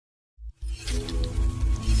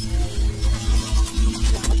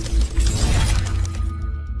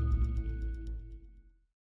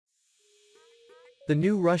The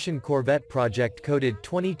new Russian Corvette project coded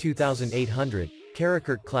 22800,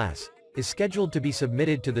 Karakurt Class, is scheduled to be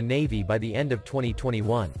submitted to the Navy by the end of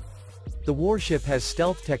 2021. The warship has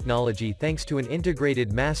stealth technology thanks to an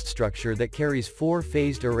integrated mast structure that carries 4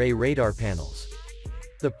 phased array radar panels.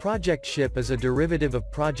 The project ship is a derivative of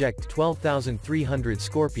Project 12300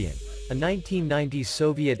 Scorpion, a 1990s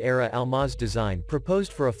Soviet-era Almaz design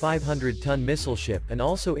proposed for a 500-ton missile ship and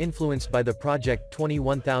also influenced by the Project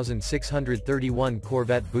 21631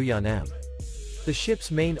 Corvette Buyan-M. The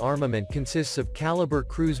ship's main armament consists of Kalibr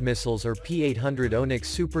cruise missiles or P-800 Oniks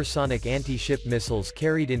supersonic anti-ship missiles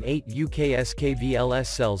carried in 8 UKSK VLS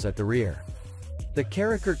cells at the rear. The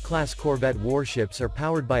Karakurt Class Corvette warships are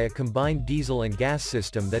powered by a combined diesel and gas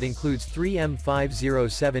system that includes 3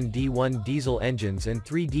 M507D1 diesel engines and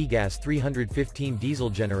 3 D-Gas 315 diesel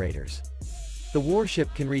generators. The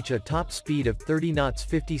warship can reach a top speed of 30 knots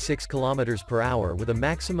 56 km per hour with a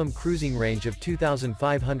maximum cruising range of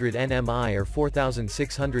 2,500 nmi or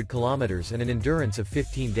 4,600 km and an endurance of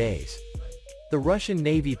 15 days. The Russian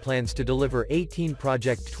Navy plans to deliver 18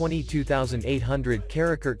 Project 22800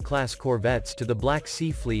 Karakurt-class corvettes to the Black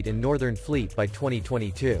Sea Fleet and Northern Fleet by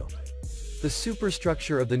 2022. The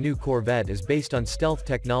superstructure of the new Corvette is based on stealth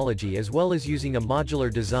technology as well as using a modular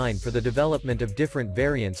design for the development of different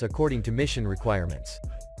variants according to mission requirements.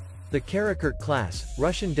 The Karakurt class,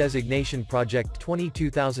 Russian designation Project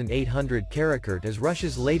 22800 Karakurt is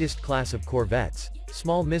Russia's latest class of corvettes,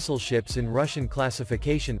 small missile ships in Russian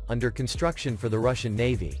classification, under construction for the Russian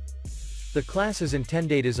Navy. The class is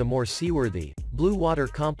intended as a more seaworthy, blue-water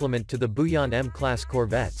complement to the Buyan-M class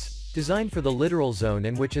corvettes, designed for the littoral zone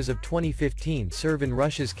and which as of 2015 serve in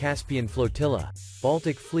Russia's Caspian Flotilla,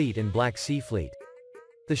 Baltic Fleet and Black Sea Fleet.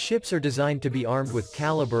 The ships are designed to be armed with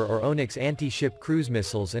Kalibr or Oniks anti-ship cruise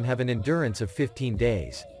missiles and have an endurance of 15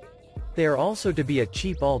 days. They are also to be a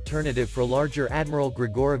cheap alternative for larger Admiral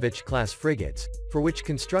Grigorovich-class frigates, for which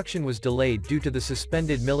construction was delayed due to the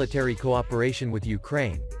suspended military cooperation with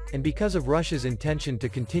Ukraine, and because of Russia's intention to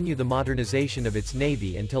continue the modernization of its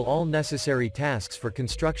navy until all necessary tasks for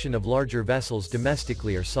construction of larger vessels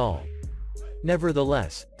domestically are solved.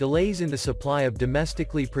 Nevertheless, delays in the supply of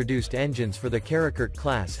domestically produced engines for the Karakurt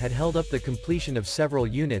class had held up the completion of several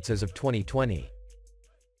units as of 2020.